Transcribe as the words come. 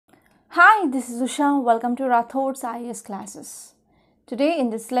Hi, this is Usha. Welcome to Rathod's IAS classes. Today in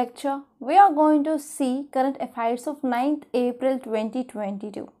this lecture, we are going to see current affairs of 9th April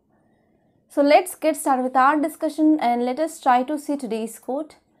 2022. So let's get started with our discussion and let us try to see today's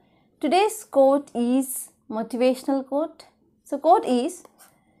quote. Today's quote is motivational quote. So quote is,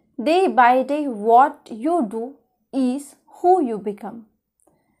 day by day what you do is who you become.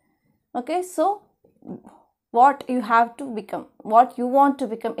 Okay, so what you have to become, what you want to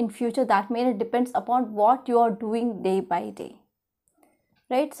become in future, that mainly depends upon what you are doing day by day,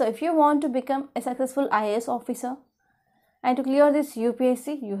 right? So if you want to become a successful IAS officer and to clear this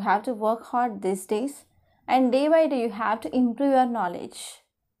UPSC, you have to work hard these days, and day by day you have to improve your knowledge,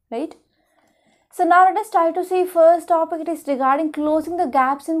 right? So now let us try to see first topic. It is regarding closing the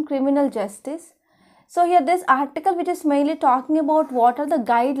gaps in criminal justice. So here this article which is mainly talking about what are the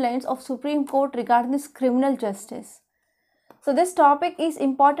guidelines of Supreme Court regarding this criminal justice. So this topic is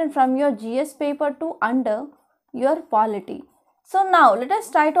important from your GS paper to under your polity. So now let us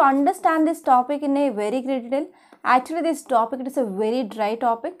try to understand this topic in a very great detail. Actually this topic is a very dry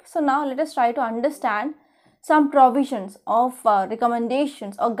topic. So now let us try to understand some provisions of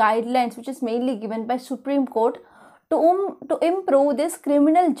recommendations or guidelines which is mainly given by Supreme Court to improve this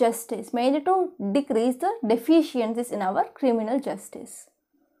criminal justice, mainly to decrease the deficiencies in our criminal justice.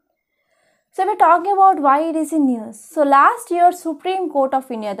 So we're talking about why it is in news. So last year Supreme Court of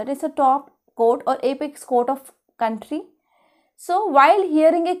India, that is the top court or apex court of country. So while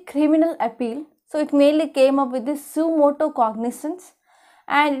hearing a criminal appeal, so it mainly came up with this suo motu cognizance,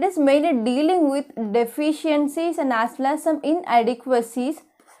 and it is mainly dealing with deficiencies and as well as some inadequacies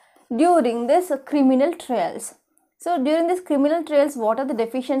during this criminal trials. So during these criminal trials, what are the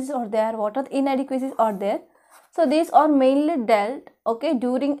deficiencies are there, what are the inadequacies are there? So these are mainly dealt, okay,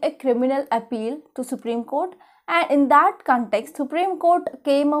 during a criminal appeal to Supreme Court, and in that context, Supreme Court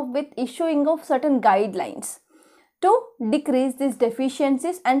came up with issuing of certain guidelines to decrease these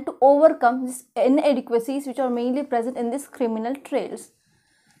deficiencies and to overcome these inadequacies which are mainly present in these criminal trials.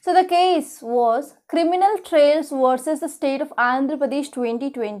 So the case was Criminal Trials versus the State of Andhra Pradesh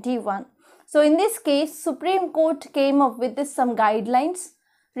 2021. So in this case, Supreme Court came up with some guidelines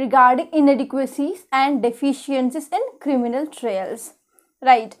regarding inadequacies and deficiencies in criminal trials,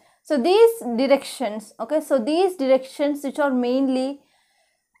 right? So these directions, okay, so these directions which are mainly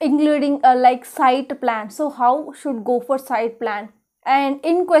including like site plan. So how should go for site plan, and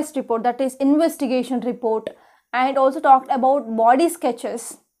inquest report, that is investigation report, and also talked about body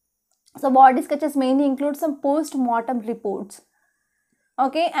sketches. So body sketches mainly include some post-mortem reports.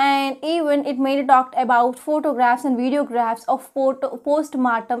 Okay, and even it mainly talked about photographs and videographs of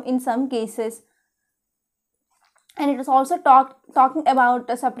post-mortem in some cases. And it was also talking about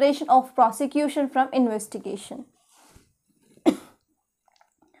the separation of prosecution from investigation.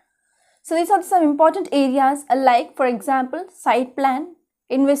 So these are some important areas like, for example, site plan,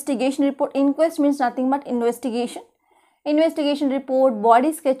 investigation report. Inquest means nothing but investigation. Investigation report,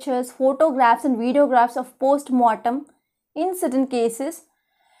 body sketches, photographs and videographs of post-mortem in certain cases.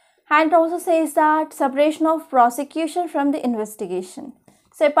 And it also says that separation of prosecution from the investigation.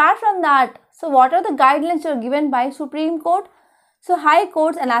 So apart from that, so what are the guidelines that are given by Supreme Court? So high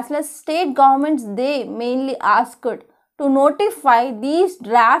courts and as well as state governments, they mainly asked to notify these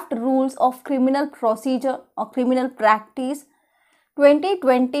draft rules of criminal procedure or criminal practice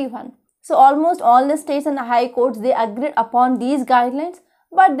 2021. So almost all the states and high courts, they agreed upon these guidelines.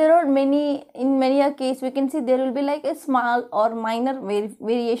 But there are many, in many a case we can see there will be like a small or minor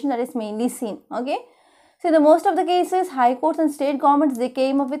variation that is mainly seen, okay. So the most of the cases, high courts and state governments, they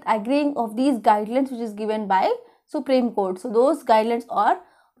came up with agreeing of these guidelines which is given by Supreme Court. So those guidelines are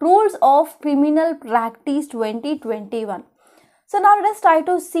Rules of Criminal Practice 2021. So now let us try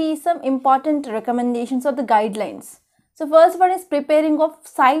to see some important recommendations of the guidelines. So first one is preparing of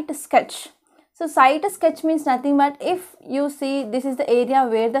site sketch. So site sketch means nothing but if you see this is the area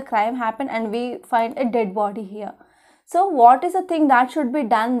where the crime happened and we find a dead body here. So what is the thing that should be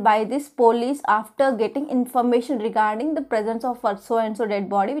done by this police after getting information regarding the presence of so and so dead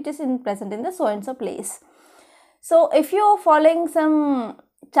body which is present in the so and so place. So if you are following some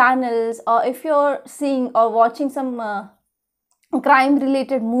channels or if you are seeing or watching some crime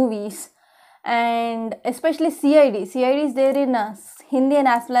related movies, and especially CID is there in Hindi and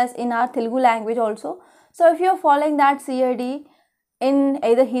as well as in our Telugu language also. So if you are following that CID in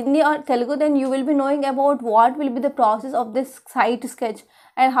either Hindi or Telugu, then you will be knowing about what will be the process of this site sketch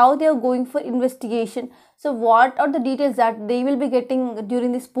and how they are going for investigation. So what are the details that they will be getting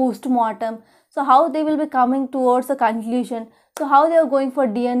during this post-mortem. So how they will be coming towards a conclusion. So how they are going for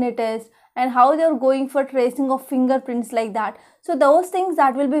DNA test and how they are going for tracing of fingerprints like that. So those things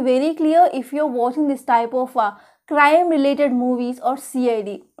that will be very clear if you're watching this type of crime related movies or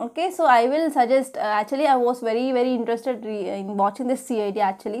CID. Okay, so I will suggest, actually I was very interested in watching this CID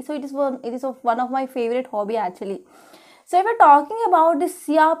actually. So it is one of my favorite hobby actually. So if we're talking about this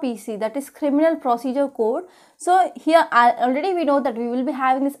CRPC, that is Criminal Procedure Code, so here already we know that we will be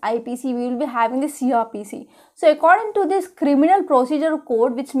having this IPC, we will be having this CRPC. So according to this Criminal Procedure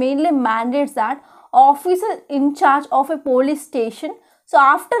Code, which mainly mandates that officer in charge of a police station, so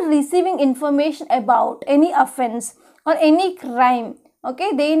after receiving information about any offense or any crime,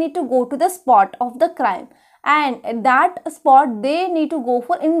 okay, they need to go to the spot of the crime, and at that spot they need to go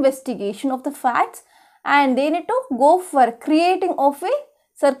for investigation of the facts, and they need to go for creating of a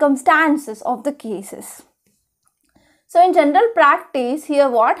circumstances of the cases. So in general practice here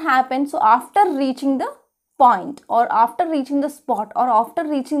what happens, so after reaching the point or after reaching the spot or after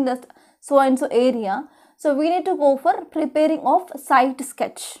reaching the so and so area, so we need to go for preparing of site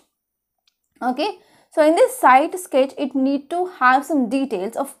sketch. Okay, so in this site sketch it need to have some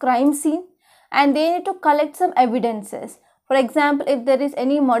details of crime scene, and they need to collect some evidences. For example, if there is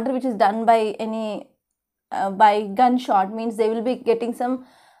any murder which is done by any by gunshot, means they will be getting some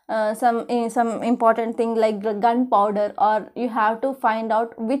important thing like gunpowder, or you have to find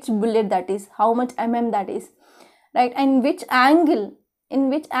out which bullet that is, how much that is, right, and in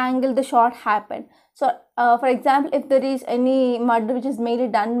which angle the shot happened. So for example, if there is any murder which is mainly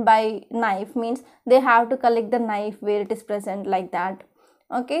done by knife, means they have to collect the knife where it is present, like that.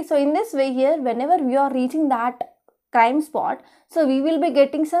 Okay, so in this way here, whenever we are reaching that crime spot, so we will be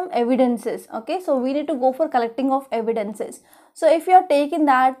getting some evidences. Okay, so we need to go for collecting of evidences. So if you are taking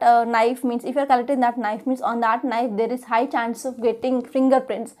that knife, means if you are collecting that knife, means on that knife there is high chance of getting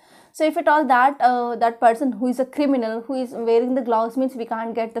fingerprints. So if at all that that person who is a criminal who is wearing the gloves, means we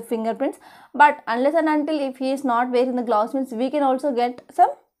can't get the fingerprints, but unless and until if he is not wearing the gloves, means we can also get some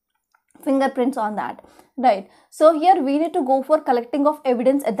fingerprints on that, right? So here we need to go for collecting of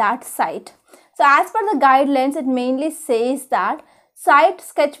evidence at that site. So as per the guidelines, it mainly says that site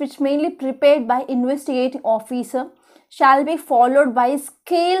sketch which mainly prepared by investigating officer shall be followed by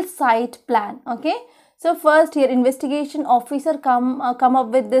scale site plan. Okay, so first here investigation officer come up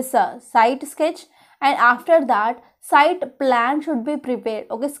with this site sketch, and after that site plan should be prepared.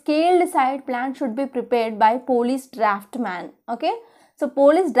 Okay, scaled site plan should be prepared by police draftman. Okay, so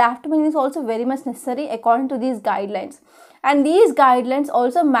police draftman is also very much necessary according to these guidelines, and these guidelines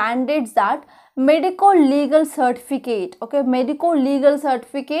also mandates that medico legal certificate, okay, medico legal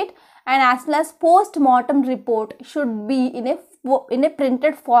certificate, and as well as post-mortem report should be in a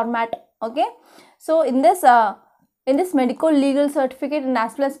printed format. Okay, so in this medical legal certificate and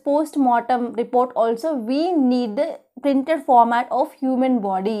as well as post-mortem report also we need the printed format of human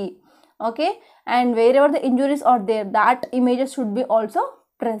body. Okay, and wherever the injuries are there, that images should be also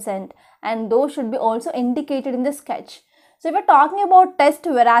present, and those should be also indicated in the sketch. So if we're talking about test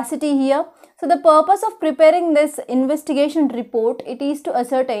veracity here, so the purpose of preparing this investigation report, it is to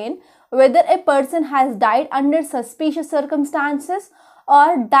ascertain whether a person has died under suspicious circumstances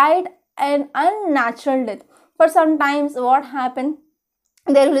or died an unnatural death. For sometimes what happened,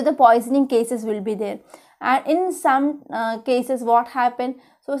 there will be the poisoning cases will be there, and in some cases what happened,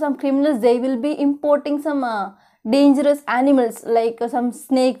 so some criminals they will be importing some dangerous animals like some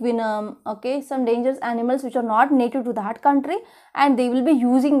snake venom, okay, some dangerous animals which are not native to that country, and they will be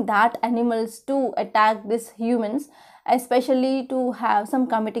using that animals to attack these humans, especially to have some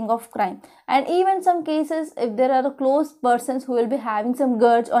committing of crime. And even some cases, if there are close persons who will be having some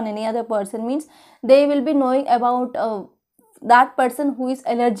grudge on any other person, means they will be knowing about that person who is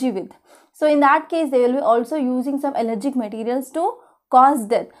allergy with. So in that case they will be also using some allergic materials to cause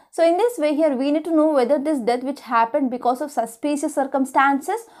death. So in this way here we need to know whether this death which happened because of suspicious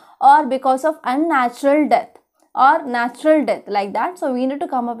circumstances or because of unnatural death or natural death, like that. So we need to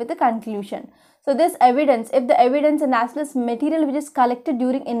come up with a conclusion. So this evidence, if the evidence and as well as material which is collected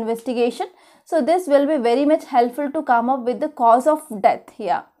during investigation, so this will be very much helpful to come up with the cause of death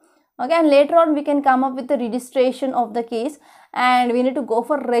here. Okay, and later on we can come up with the registration of the case, and we need to go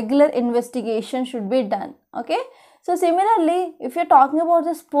for regular investigation should be done. Okay, so similarly if you're talking about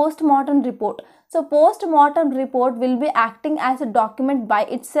this post-mortem report, so post-mortem report will be acting as a document by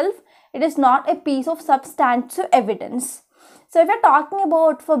itself. It is not a piece of substantive evidence. So if you're talking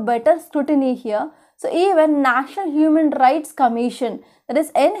about for better scrutiny here, So even National Human Rights Commission, that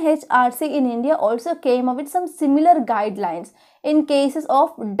is NHRC in India, also came up with some similar guidelines in cases of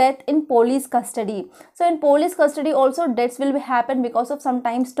death in police custody. So in police custody also deaths will happen because of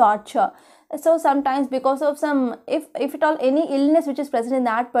sometimes torture. So sometimes because of some, if at all any illness which is present in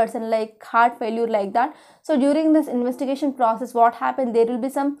that person, like heart failure, like that. So during this investigation process, what happened, there will be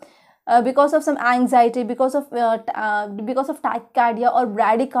some because of some anxiety, because of tachycardia or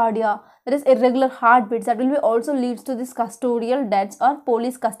bradycardia, that is irregular heartbeats, that will be also leads to this custodial deaths or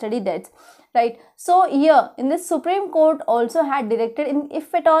police custody deaths, right? So here in this Supreme Court also had directed, in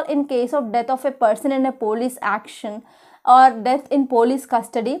if at all in case of death of a person in a police action or death in police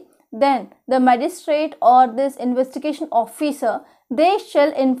custody, then the magistrate or this investigation officer, they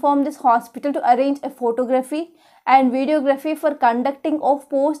shall inform this hospital to arrange a photography and videography for conducting of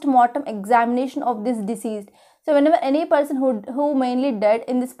post-mortem examination of this deceased. So whenever any person who mainly dead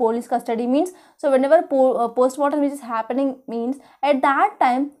in this police custody means, so whenever post-mortem which is happening means, at that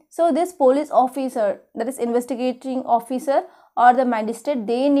time, so this police officer, that is investigating officer or the magistrate,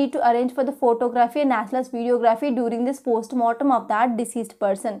 they need to arrange for the photography and as well as videography during this post-mortem of that deceased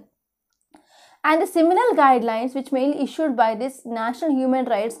person. And the similar guidelines which mainly issued by this National Human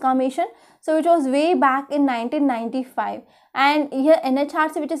Rights Commission, so it was way back in 1995, and here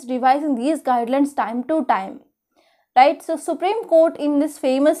NHRC which is revising these guidelines time to time, right? So Supreme Court in this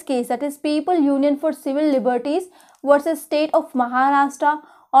famous case, that is People Union for Civil Liberties versus State of Maharashtra,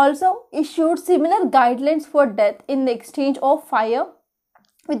 also issued similar guidelines for death in the exchange of fire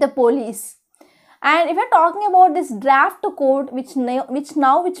with the police. And if you're talking about this draft code which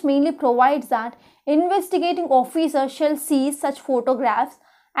mainly provides that investigating officer shall seize such photographs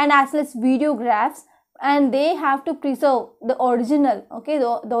and as well as videographs, and they have to preserve the original, okay,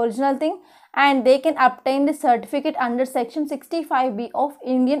 the original thing, and they can obtain the certificate under section 65B of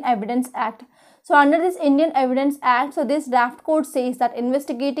Indian Evidence Act. So under this Indian Evidence Act, so this draft code says that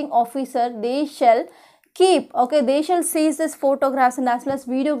investigating officer, they shall keep, okay, they shall seize this photographs and as well as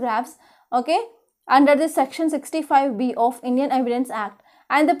videographs, okay, under this section 65B of Indian Evidence Act.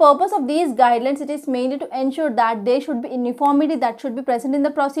 And the purpose of these guidelines, it is mainly to ensure that there should be uniformity that should be present in the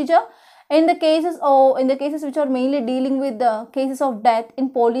procedure in the cases which are mainly dealing with the cases of death in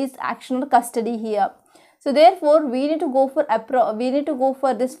police action or custody here. So therefore we need to go for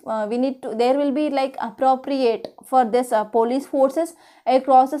there will be like appropriate for this police forces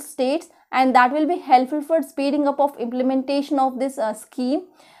across the states, and that will be helpful for speeding up of implementation of this scheme.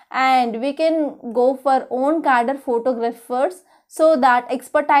 And we can go for own cadre photographers, so that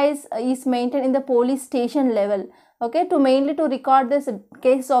expertise is maintained in the police station level, okay, to mainly to record this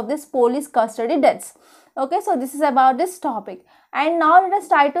case of this police custody deaths. Okay, so this is about this topic. And now let us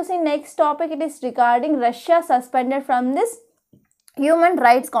try to see next topic. It is regarding Russia suspended from this Human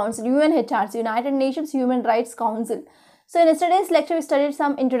Rights Council, UNHRC, United Nations Human Rights Council. So in yesterday's lecture we studied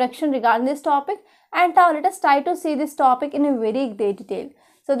some introduction regarding this topic, and now let us try to see this topic in a very great detail.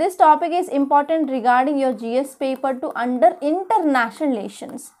 So this topic is important regarding your GS paper 2 under international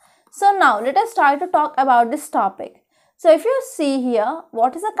relations. So now let us try to talk about this topic. So if you see here,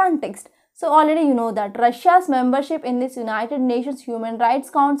 what is the context? So already you know that Russia's membership in this United Nations Human Rights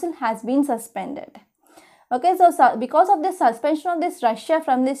Council has been suspended. Okay, so because of this suspension of this Russia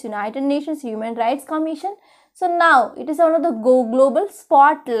from this United Nations Human Rights Commission, so now it is under the global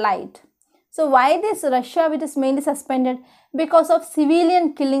spotlight. So why this Russia which is mainly suspended? Because of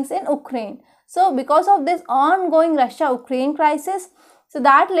civilian killings in Ukraine. So because of this ongoing Russia-Ukraine crisis, so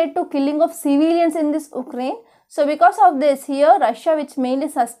that led to killing of civilians in this Ukraine. So because of this here, Russia which mainly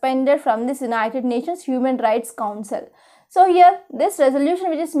suspended from this United Nations Human Rights Council. So here this resolution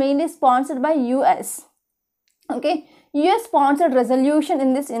which is mainly sponsored by US. Okay, US sponsored resolution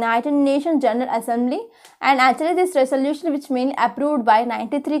in this United Nations General Assembly, and actually this resolution which mainly approved by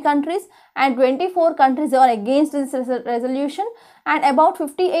 93 countries, and 24 countries are against this resolution, and about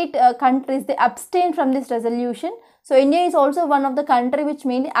 58 countries they abstained from this resolution. So India is also one of the country which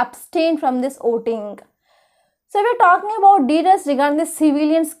mainly abstained from this voting. So we are talking about details regarding the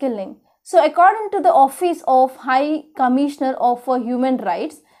civilians killing. So according to the Office of High Commissioner of Human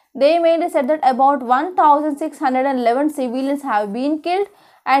Rights, they mainly said that about 1,611 civilians have been killed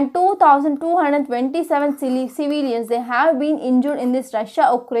and 2,227 civilians they have been injured in this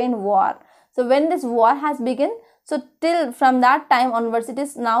Russia-Ukraine war. So when this war has begun, so till from that time onwards, it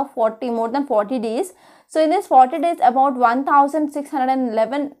is now more than 40 days. So in this 40 days, about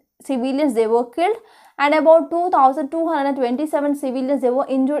 1,611 civilians they were killed and about 2,227 civilians they were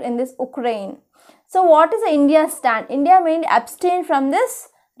injured in this Ukraine. So what is the India's stand? India mainly abstained from this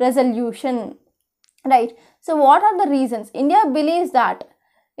resolution, right? So what are the reasons? India believes that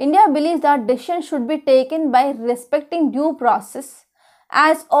India believes that decisions should be taken by respecting due process.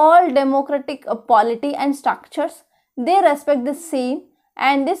 As all democratic polity and structures, they respect the same,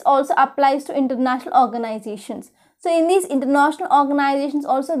 and this also applies to international organizations. So in these international organizations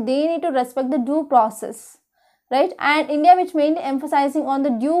also they need to respect the due process, right? And India, which mainly emphasizing on the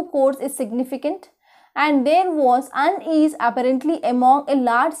due course, is significant, and there was unease apparently among a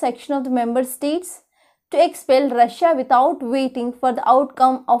large section of the member states to expel Russia without waiting for the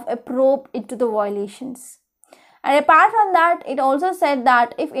outcome of a probe into the violations. And apart from that, it also said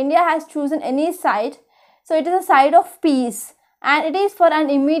that if India has chosen any side, so it is a side of peace, and it is for an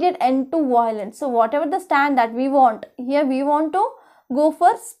immediate end to violence. So whatever the stand that we want, here we want to go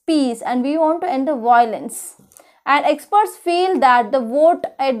for peace and we want to end the violence. And experts feel that the vote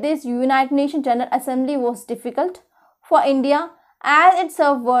at this United Nations General Assembly was difficult for India, as it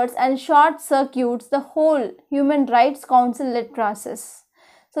subverts and short circuits the whole Human Rights Council led process.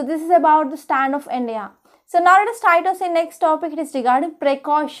 So this is about the stand of India. So now let us try to say next topic. It is regarding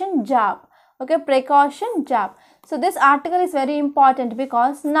precaution jab. Okay, precaution jab. So this article is very important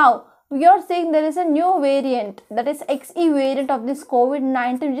because now we are seeing there is a new variant, that is XE variant of this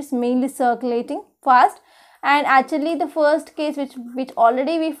COVID-19, which is mainly circulating fast. And actually the first case which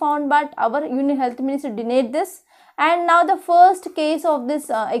already we found, but our Union Health Minister denied this. And now the first case of this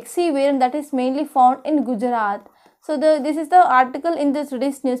XE variant, that is mainly found in Gujarat. So this is the article in this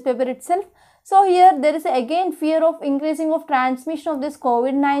today's newspaper itself. So here there is again fear of increasing of transmission of this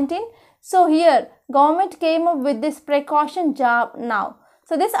COVID-19. So here government came up with this precaution jab now.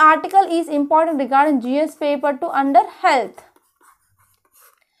 So this article is important regarding GS paper 2 under health.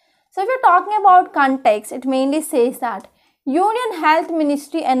 So if you're talking about context, it mainly says that Union Health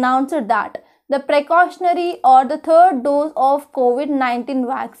Ministry announced that the precautionary or the third dose of COVID-19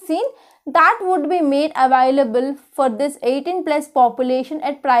 vaccine that would be made available for this 18 plus population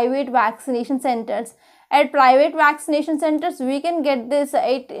at private vaccination centers. At private vaccination centers, we can get this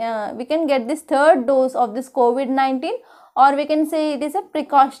third dose of this COVID-19, or we can say it is a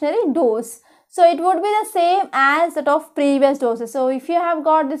precautionary dose. So it would be the same as that of previous doses. So if you have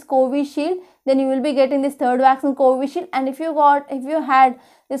got this Covishield, then you will be getting this third vaccine Covishield, and if you had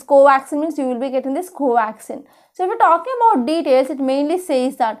this Covaxin, means you will be getting this Covaxin. So if you're talking about details, it mainly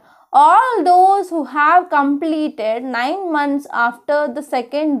says that all those who have completed 9 months after the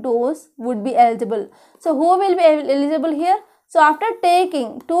second dose would be eligible. So who will be eligible here? So after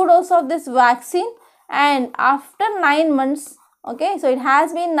taking 2 doses of this vaccine and after 9 months, okay, so it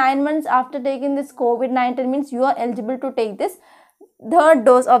has been 9 months after taking this COVID-19, means you are eligible to take this third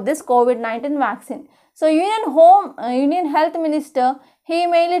dose of this COVID-19 vaccine. So Union Health Minister, he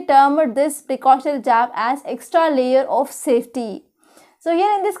mainly termed this precautionary jab as extra layer of safety. So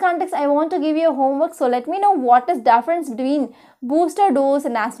here in this context, I want to give you a homework. So let me know what is difference between booster dose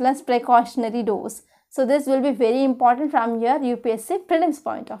and as well as precautionary dose. So this will be very important from your UPSC prelims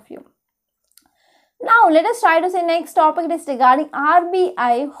point of view. Now let us try to say next topic. It is regarding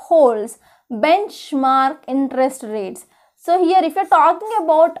RBI holds benchmark interest rates. So here if you are talking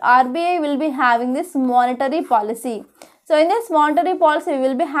about RBI will be having this monetary policy. So in this monetary policy we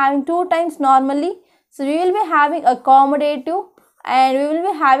will be having 2 times normally. So we will be having accommodative and we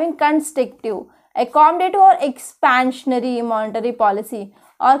will be having constrictive. Accommodative or expansionary monetary policy,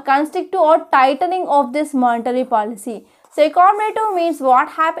 or constrictive or tightening of this monetary policy. So accommodative means what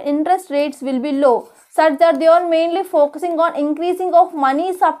happens, interest rates will be low such that they are mainly focusing on increasing of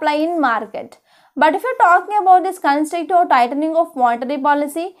money supply in market. But if you are talking about this constrictive or tightening of monetary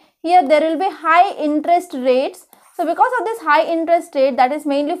policy, here there will be high interest rates. So because of this high interest rate, that is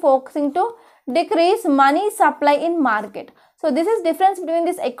mainly focusing to decrease money supply in market. So this is difference between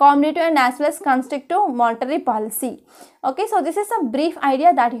this accommodative and as well as constrictive monetary policy. Okay, so this is a brief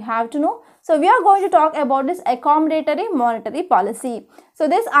idea that you have to know. So we are going to talk about this accommodatory monetary policy. So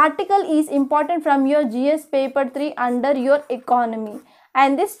this article is important from your GS paper 3 under your economy,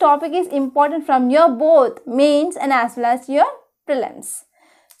 and this topic is important from your both mains and as well as your prelims.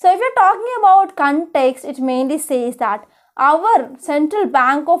 So if you are talking about context, it mainly says that our Central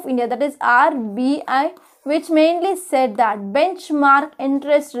Bank of India, that is RBI, which mainly said that benchmark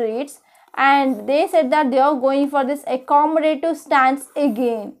interest rates, and they said that they are going for this accommodative stance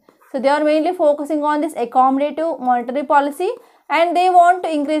again. So they are mainly focusing on this accommodative monetary policy and they want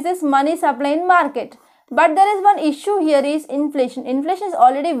to increase this money supply in market. But there is one issue here is inflation. Inflation is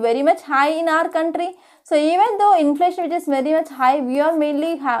already very much high in our country. So even though inflation which is very much high, we are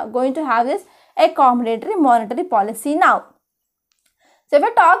mainly going to have this accommodatory monetary policy now. So if we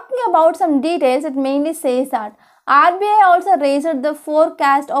are talking about some details, it mainly says that RBI also raised the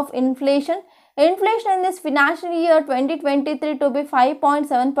forecast of inflation Inflation in this financial year 2023 to be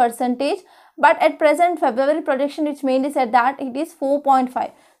 5.7%, but at present February projection which mainly said that it is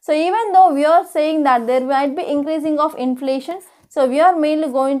 4.5. So even though we are saying that there might be increasing of inflation, so we are mainly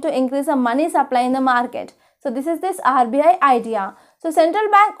going to increase the money supply in the market. So this is this RBI idea. So central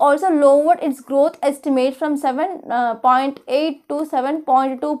bank also lowered its growth estimate from 7.8 to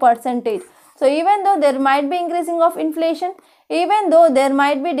 7.2%. So even though there might be increasing of inflation, even though there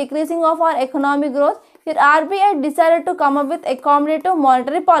might be decreasing of our economic growth, here RBI decided to come up with accommodative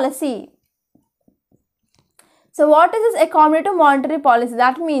monetary policy. So what is this accommodative monetary policy?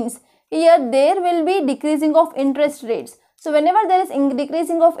 That means here there will be decreasing of interest rates. So whenever there is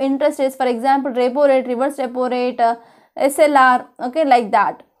decreasing of interest rates, for example, repo rate, reverse repo rate, SLR, okay, like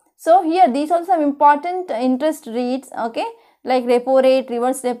that. So here these are some important interest rates, okay, like repo rate,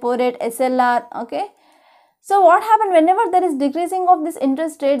 reverse repo rate, SLR, okay. So what happens whenever there is decreasing of this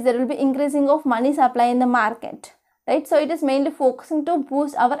interest rates, there will be increasing of money supply in the market, right? So it is mainly focusing to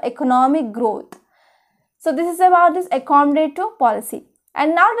boost our economic growth. So this is about this accommodative policy.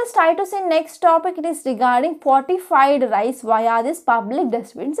 And now let's try to see next topic. It is regarding fortified rice via this public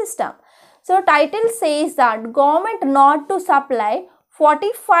distribution system. So title says that government not to supply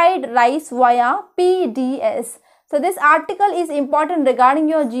fortified rice via PDS. So this article is important regarding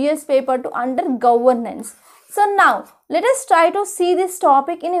your GS paper to under governance. So now let us try to see this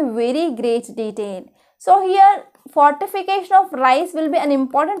topic in a very great detail. So here fortification of rice will be an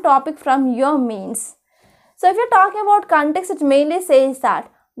important topic from your mains. So if you are talking about context, it mainly says that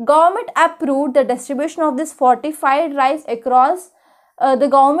government approved the distribution of this fortified rice across the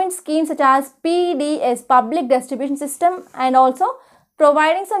government schemes such as PDS, public distribution system, and also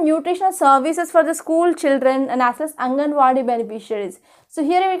providing some nutritional services for the school children and as well as Anganwadi beneficiaries. So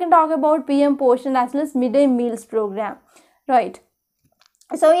here we can talk about PM Poshan as well as midday meals program, right?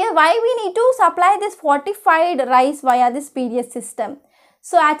 So here why we need to supply this fortified rice via this PDS system?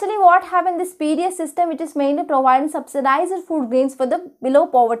 So actually what happened, this PDS system, which is mainly providing subsidized food grains for the below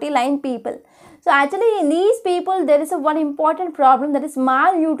poverty line people. So actually in these people there is a one important problem, that is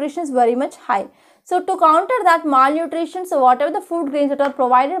malnutrition is very much high. So to counter that malnutrition, so whatever the food grains that are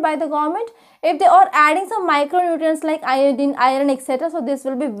provided by the government, if they are adding some micronutrients like iodine, iron, etc. So this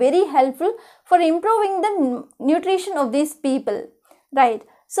will be very helpful for improving the nutrition of these people, right?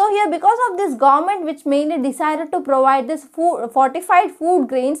 So here because of this government which mainly decided to provide this fortified food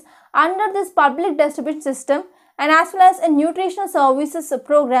grains under this public distribution system and as well as a nutritional services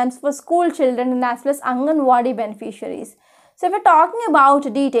programs for school children and as well as Anganwadi beneficiaries. So if we are talking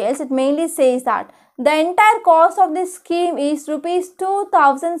about details, it mainly says that the entire cost of this scheme is rupees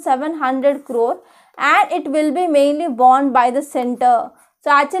 2,700 crore and it will be mainly borne by the center.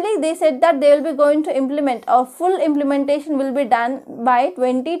 So actually they said that they will be going to implement, or full implementation will be done by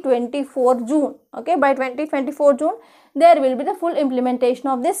 2024 June. Okay, by 2024 June there will be the full implementation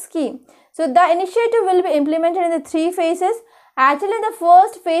of this scheme. So the initiative will be implemented in the 3 phases. Actually the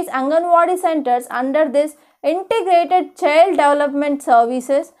first phase, Anganwadi centers under this integrated child development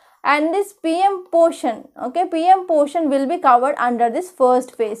services and this PM Poshan, okay, PM Poshan will be covered under this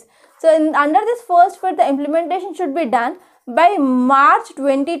first phase. So under this first phase the implementation should be done by March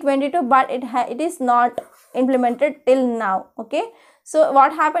 2022, but it is not implemented till now. Okay, so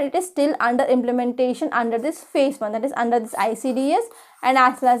what happened, it is still under implementation under this phase 1, that is under this ICDS and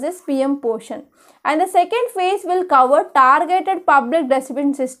as well as this PM Poshan. And the second phase will cover targeted public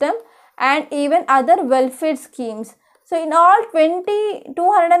distribution system and even other welfare schemes. So in all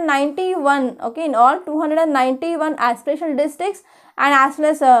 291, okay, in all 291 aspirational districts and as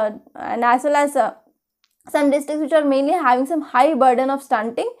well as some districts which are mainly having some high burden of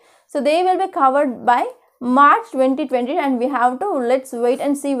stunting, so they will be covered by March 2020 and we have to, let's wait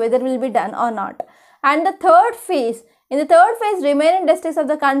and see whether it will be done or not. And the third phase, in the third phase remaining districts of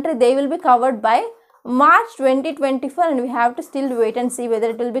the country, they will be covered by March 2024 and we have to still wait and see whether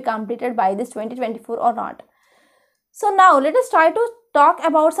it will be completed by this 2024 or not. So now let us try to talk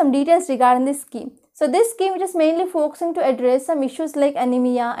about some details regarding this scheme. So this scheme, which is mainly focusing to address some issues like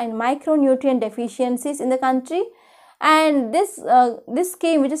anemia and micronutrient deficiencies in the country, and this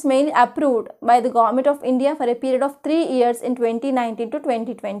scheme which is mainly approved by the Government of India for a period of 3 years in 2019 to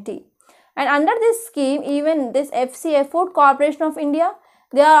 2020. And under this scheme, even this FCA, Food Corporation of India,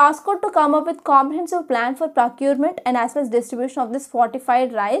 they are asked to come up with comprehensive plan for procurement and as well as distribution of this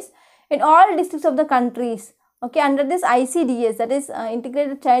fortified rice in all districts of the countries. Okay, under this ICDS, that is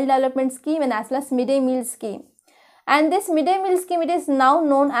Integrated Child Development Scheme and as well as Midday Meal Scheme. And this Midday Meal Scheme, it is now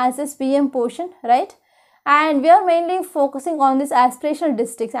known as this PM Poshan, right? And we are mainly focusing on this aspirational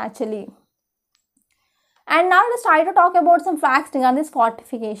districts actually. And now let's try to talk about some facts regarding this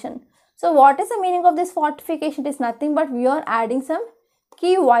fortification. So what is the meaning of this fortification? It is nothing but we are adding some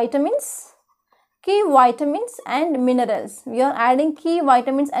key vitamins and minerals. We are adding key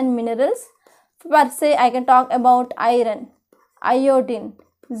vitamins and minerals. Per se, I can talk about iron, iodine,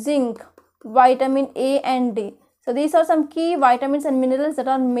 zinc, vitamin A and D. So these are some key vitamins and minerals that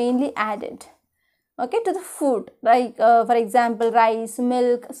are mainly added, okay, to the food, like for example, rice,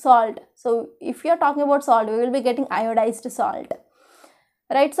 milk, salt. So if you are talking about salt, we will be getting iodized salt,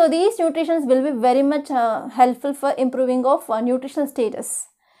 right? So these nutritions will be very much helpful for improving of nutritional status.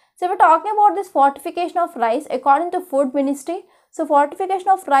 So if we're talking about this fortification of rice, according to Food Ministry, so fortification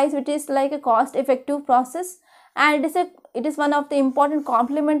of rice, which is like a cost-effective process, and it is one of the important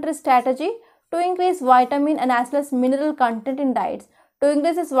complementary strategy to increase vitamin and as well as mineral content in diets. To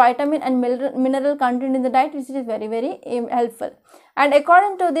increase this vitamin and mineral content in the diet, which is very, very helpful. And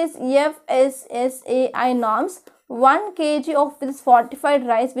according to this FSSAI norms, 1 kg of this fortified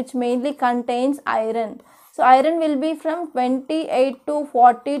rice, which mainly contains iron. So iron will be from 28 to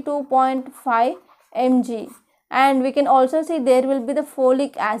 42.5 mg. And we can also see there will be the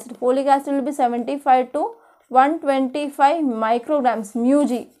folic acid. Folic acid will be 75 to 125 micrograms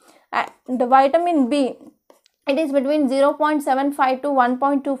μg. And the vitamin B, it is between 0.75 to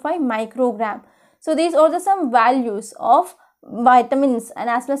 1.25 microgram. So these are some values of vitamins and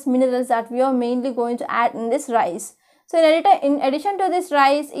as well as minerals that we are mainly going to add in this rice. So in addition to this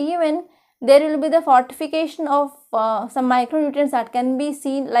rice, even there will be the fortification of some micronutrients that can be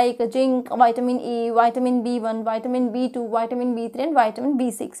seen, like zinc, vitamin E, vitamin B1, vitamin B2, vitamin B3 and vitamin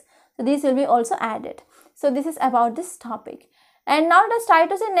B6. So these will be also added. So this is about this topic. And now let us try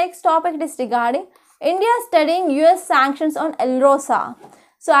to see next topic. It is regarding India studying US sanctions on El-Rosa.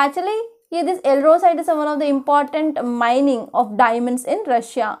 So actually here this El-Rosa, it is one of the important mining of diamonds in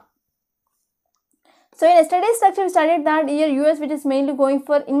Russia. So in yesterday's lecture, we studied that here US, which is mainly going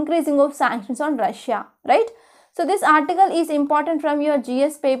for increasing of sanctions on Russia, right? So this article is important from your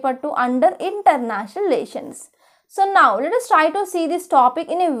GS paper 2 under international relations. So now let us try to see this topic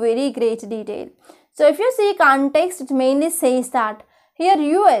in a very great detail. So if you see context, it mainly says that here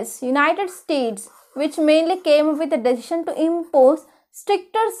US, United States, which mainly came up with a decision to impose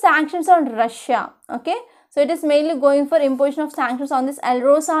stricter sanctions on Russia, okay? So it is mainly going for imposition of sanctions on this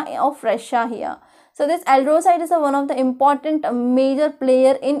El-Rosa of Russia here. So this El-Rosa, it is one of the important major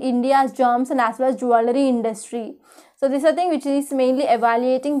player in India's gems and as well as jewelry industry. So this is a thing which is mainly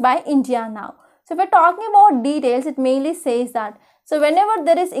evaluating by India now. So if we're talking about details, it mainly says that, so whenever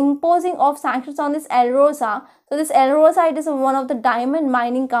there is imposing of sanctions on this El-Rosa, so this El-Rosa, it is one of the diamond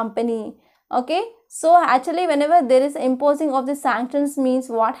mining company, okay? So actually whenever there is imposing of the sanctions, means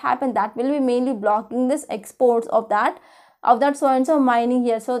what happened, that will be mainly blocking this exports of that so and so mining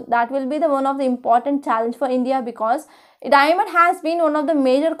here. So that will be the one of the important challenge for India, because diamond has been one of the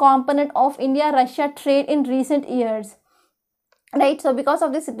major component of India-Russia trade in recent years, right? So because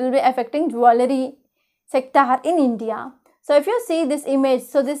of this, it will be affecting jewelry sector in India. So if you see this image,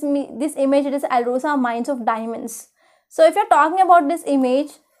 so this image, it is El-Rosa mines of diamonds. So if you're talking about this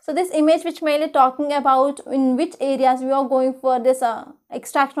image, so this image which mainly talking about in which areas we are going for this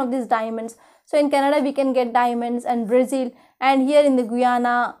extraction of these diamonds. So in Canada we can get diamonds, and Brazil, and here in the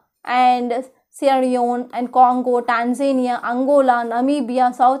Guyana and Sierra Leone and Congo, Tanzania, Angola,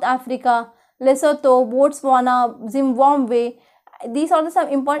 Namibia, South Africa, Lesotho, Botswana, Zimbabwe. These are some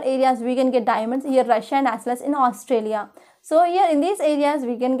important areas we can get diamonds. Here Russia and as well as in Australia. So here in these areas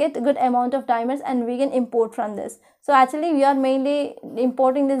we can get a good amount of diamonds and we can import from this. So actually we are mainly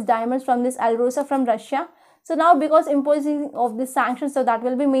importing these diamonds from this El-Rosa from Russia. So now because imposing of this sanctions, so that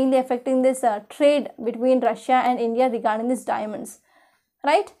will be mainly affecting this trade between Russia and India regarding these diamonds,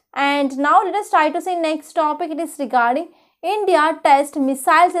 right? And now let us try to see next topic. It is regarding India test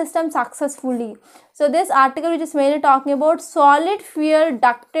missile system successfully. So this article which is mainly talking about solid fuel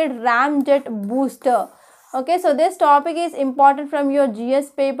ducted ramjet booster. Okay, so this topic is important from your GS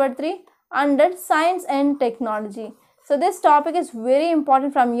paper 3 under science and technology. So this topic is very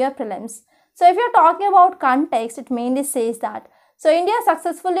important from your prelims. So if you're talking about context, it mainly says that, so India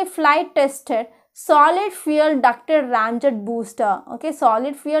successfully flight tested solid fuel ducted ramjet booster. Okay,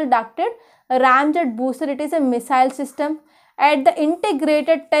 solid fuel ducted ramjet booster, it is a missile system at the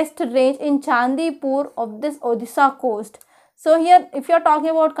integrated test range in Chandipur of this Odisha coast. So here if you're talking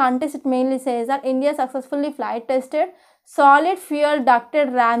about context, it mainly says that India successfully flight tested solid fuel ducted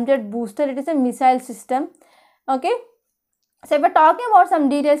ramjet booster, it is a missile system, okay? So if we're talking about some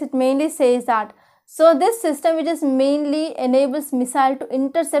details, it mainly says that, so this system which is mainly enables missile to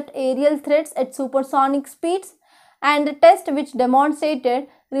intercept aerial threats at supersonic speeds, and the test which demonstrated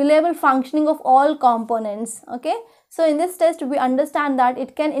reliable functioning of all components, okay? So in this test, we understand that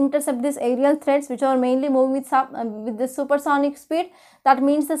it can intercept these aerial threats which are mainly moving with the supersonic speed. That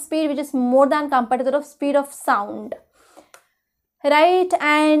means the speed which is more than competitor of speed of sound. Right,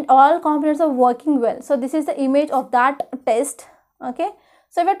 and all components are working well. So this is the image of that test. Okay.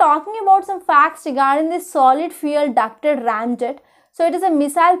 So we're talking about some facts regarding this solid fuel ducted ramjet. So it is a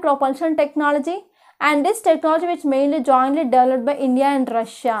missile propulsion technology, and this technology which mainly jointly developed by India and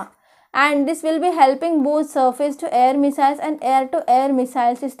Russia. And this will be helping both surface to air missiles and air to air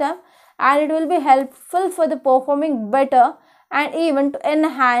missile system, and it will be helpful for the performing better and even to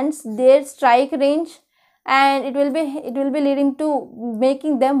enhance their strike range, and it will be leading to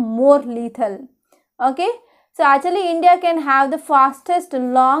making them more lethal. Okay. So actually India can have the fastest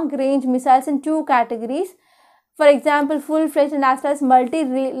long range missiles in two categories. For example, full-fledged and as well as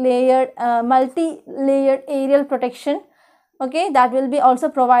multi-layered aerial protection. Okay, that will be also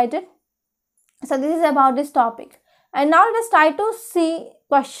provided. So this is about this topic. And now let us try to see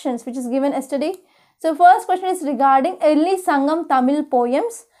questions which is given yesterday. So first question is regarding early Sangam Tamil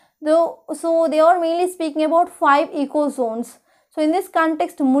poems. So they are mainly speaking about 5 eco zones. So in this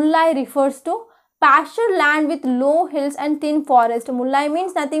context, Mullai refers to pasture land with low hills and thin forest. Mullai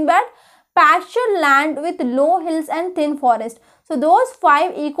means nothing but pasture land with low hills and thin forest. So those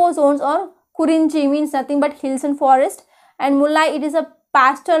 5 eco zones are Kurinchi means nothing but hills and forest, and Mullai, it is a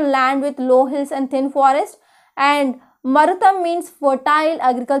pasture land with low hills and thin forest, and Marutam means fertile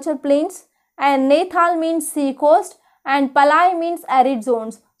agriculture plains, and Nethal means sea coast, and Palai means arid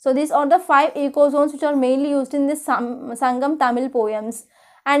zones. So these are the 5 eco zones which are mainly used in this Sangam Tamil poems.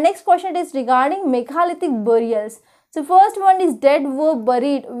 And next question is regarding megalithic burials. So first one is dead were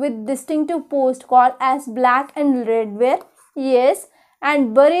buried with distinctive post called as black and red ware. Yes.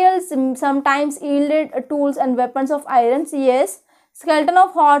 And burials sometimes yielded tools and weapons of irons. Yes. Skeleton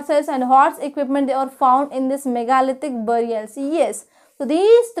of horses and horse equipment, they are found in this megalithic burials. Yes. So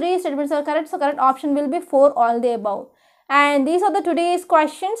these 3 statements are correct. So correct option will be 4 all the above. And these are the today's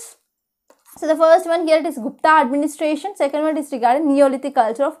questions. So the first one here, it is Gupta administration. Second one is regarding Neolithic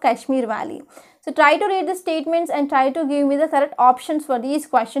culture of Kashmir Valley. So try to read the statements and try to give me the correct options for these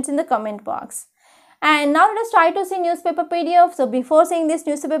questions in the comment box. And now let us try to see newspaper PDF. So before seeing this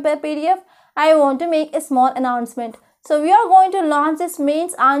newspaper PDF, I want to make a small announcement. So we are going to launch this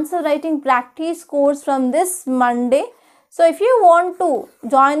mains answer writing practice course from this Monday. So if you want to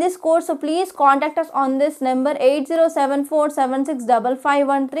join this course, so please contact us on this number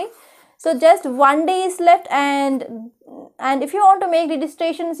 8074765513. So just 1 day is left, and if you want to make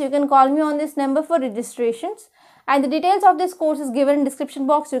registrations, you can call me on this number for registrations. And the details of this course is given in description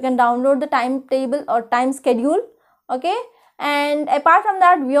box. You can download the timetable or time schedule. Okay. And apart from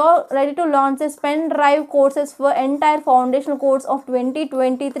that, we are ready to launch this pen drive courses for entire foundational course of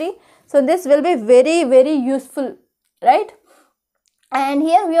 2023. So this will be very, very useful, right? And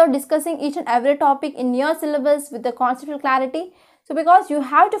here we are discussing each and every topic in your syllabus with the conceptual clarity. So because you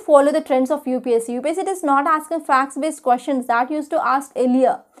have to follow the trends of UPSC. UPSC is not asking facts-based questions that used to ask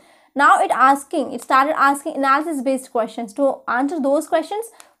earlier. Now it started asking analysis-based questions. To answer those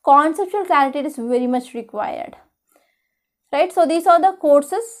questions, conceptual clarity is very much required. Right, so these are the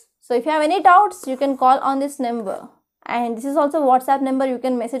courses. So if you have any doubts, you can call on this number, and this is also WhatsApp number. You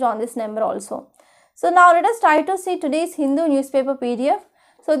can message on this number also. So now let us try to see today's Hindu newspaper PDF.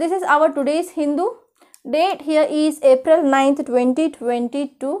 So this is our today's Hindu. Date here is April 9th,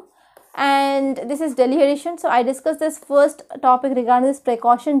 2022, and this is Delhi edition. So I discussed this first topic regarding this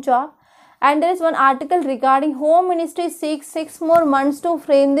precaution job, and there is one article regarding Home Ministry seeks 6 more months to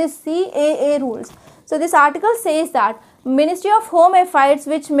frame this CAA rules. So this article says that Ministry of Home Affairs,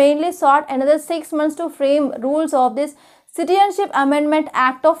 which mainly sought another 6 months to frame rules of this Citizenship Amendment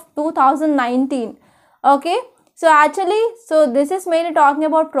Act of 2019. Okay. So actually, this is mainly talking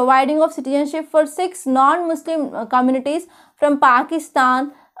about providing of citizenship for 6 non-Muslim communities from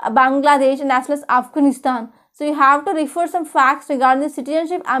Pakistan, Bangladesh, and as well as Afghanistan. So you have to refer some facts regarding the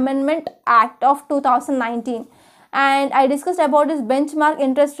Citizenship Amendment Act of 2019. And I discussed about this benchmark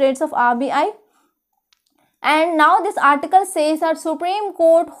interest rates of RBI. And now this article says that Supreme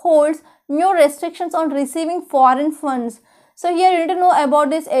Court holds new restrictions on receiving foreign funds. So here you need to know about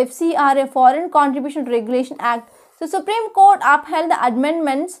this FCRA, Foreign Contribution Regulation Act. So Supreme Court upheld the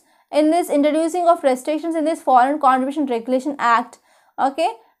amendments in this introducing of restrictions in this Foreign Contribution Regulation Act. Okay.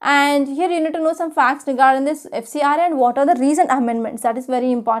 And here you need to know some facts regarding this FCRA and what are the recent amendments. That is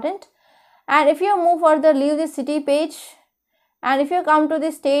very important. And if you move further, leave this city page. And if you come to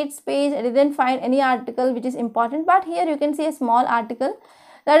the states page, I didn't find any article which is important. But here you can see a small article.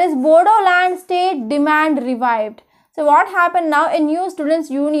 That is Bodoland state demand revived. So what happened now? A new students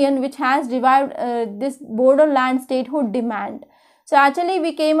union which has revived this borderland statehood demand. So actually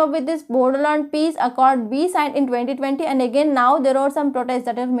we came up with this borderland peace accord we signed in 2020, and again now there are some protests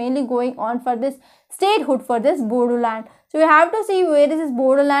that are mainly going on for this statehood for this borderland. So you have to see where this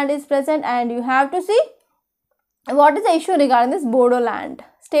borderland is present, and you have to see what is the issue regarding this borderland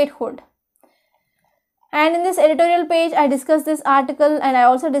statehood. And in this editorial page I discussed this article, and I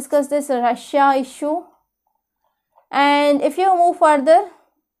also discussed this Russia issue. And if you move further,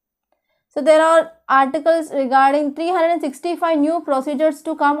 so there are articles regarding 365 new procedures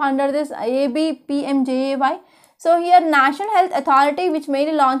to come under this ABPMJAY. So here National Health Authority which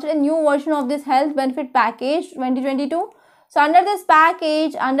mainly launched a new version of this health benefit package 2022. So under this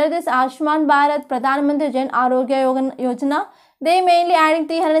package, under this Ayushman Bharat Pradhan Mantri Jan Arogya Yojana, they mainly adding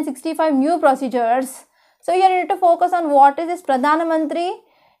 365 new procedures. So here you need to focus on what is this Pradhan Mantri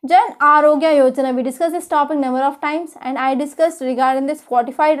Jan Arogya Yojana. We discussed this topic number of times, and I discussed regarding this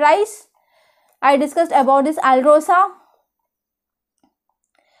fortified rice. I discussed about this Alrosa.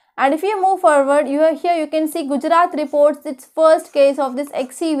 And if you move forward, here you can see Gujarat reports its first case of this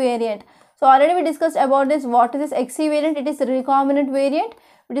XE variant. So already we discussed about this. What is this XE variant? It is a recombinant variant.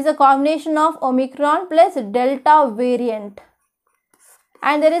 It is a combination of Omicron plus Delta variant.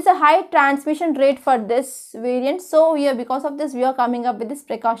 And there is a high transmission rate for this variant. So here because of this we are coming up with this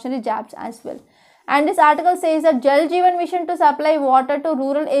precautionary jabs as well. And this article says that Jal Jeevan Mission to supply water to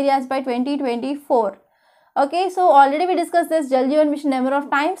rural areas by 2024. Okay, so already we discussed this Jal Jeevan Mission number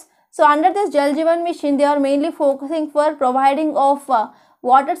of times. So under this Jal Jeevan Mission, they are mainly focusing for providing of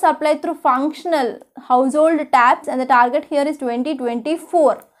water supply through functional household taps, and the target here is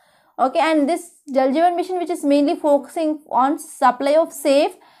 2024. Okay, and this Jal Jeevan Mission which is mainly focusing on supply of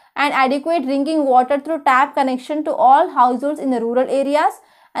safe and adequate drinking water through tap connection to all households in the rural areas,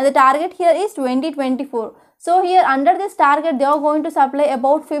 and the target here is 2024. So here under this target they are going to supply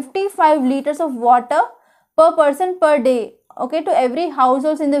about 55 liters of water per person per day, okay, to every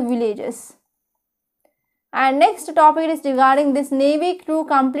households in the villages. And next topic is regarding this Navy crew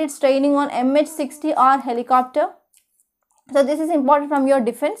completes training on MH-60R helicopter. So this is important from your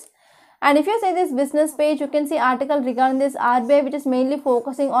defense. And if you see this business page, you can see article regarding this RBI which is mainly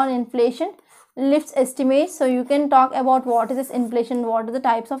focusing on inflation lifts estimates. So you can talk about what is this inflation, what are the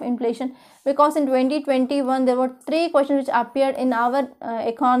types of inflation, because in 2021 there were 3 questions which appeared in our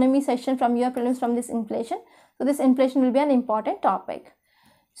economy session from your prelims from this inflation. So this inflation will be an important topic.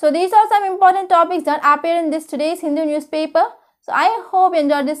 So these are some important topics that appear in this today's Hindu newspaper. So I hope you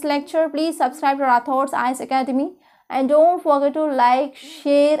enjoyed this lecture. Please subscribe to Rathod's IAS Academy, and don't forget to like,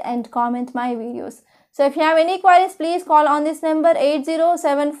 share and comment my videos. So if you have any queries, please call on this number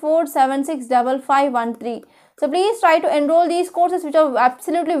 8074765513. So please try to enroll these courses which are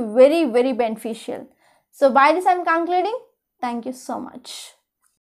absolutely very beneficial. So by this I am concluding. Thank you so much.